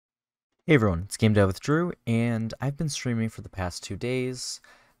Hey everyone, it's GameDev with Drew, and I've been streaming for the past 2 days,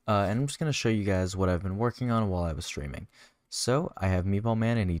 and I'm just going to show you guys what I've been working on while I was streaming. So, I have Meatball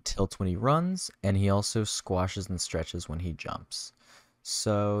Man, and he tilts when he runs, and he also squashes and stretches when he jumps.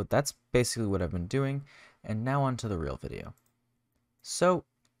 So, that's basically what I've been doing, and now on to the real video. So,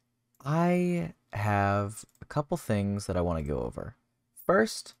 I have a couple things that I want to go over.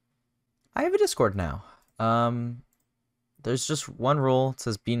 First, I have a Discord now. There's just one rule. It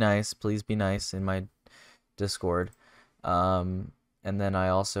says be nice, please be nice in my Discord. Um, and then I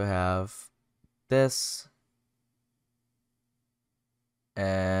also have this.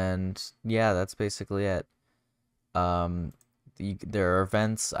 And yeah, that's basically it. There are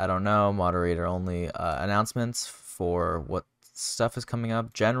events, I don't know, moderator only announcements for what stuff is coming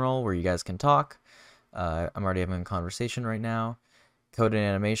up, general, where you guys can talk. I'm already having a conversation right now. Code and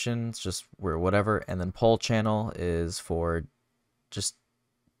animations, just where whatever. And then poll channel is for just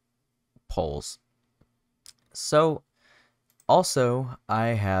polls. So, also, I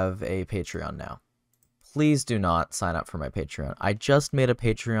have a Patreon now. Please do not sign up for my Patreon. I just made a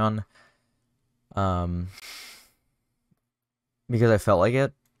Patreon because I felt like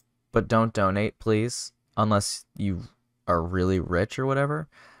it, but don't donate, please, unless you are really rich or whatever.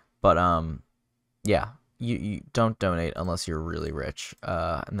 But yeah, you don't donate unless you're really rich,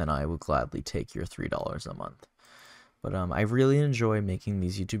 and then I would gladly take your $3 a month. But I really enjoy making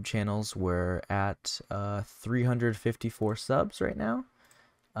these YouTube channels. We're at 354 subs right now.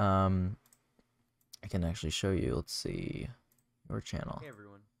 I can actually show you. Let's see your channel. Hey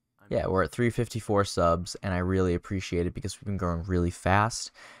everyone. Yeah, we're at 354 subs, and I really appreciate it because we've been growing really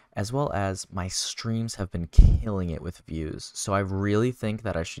fast, as well as my streams have been killing it with views. So I really think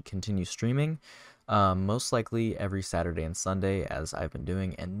that I should continue streaming, most likely every Saturday and Sunday, as I've been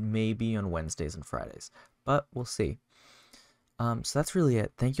doing, and maybe on Wednesdays and Fridays. But we'll see. So that's really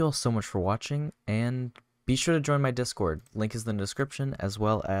it. Thank you all so much for watching, and be sure to join my Discord. Link is in the description, as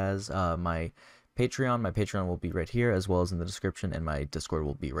well as my Patreon. My Patreon will be right here, as well as in the description, and my Discord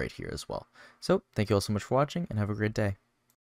will be right here as well. So, thank you all so much for watching, and have a great day.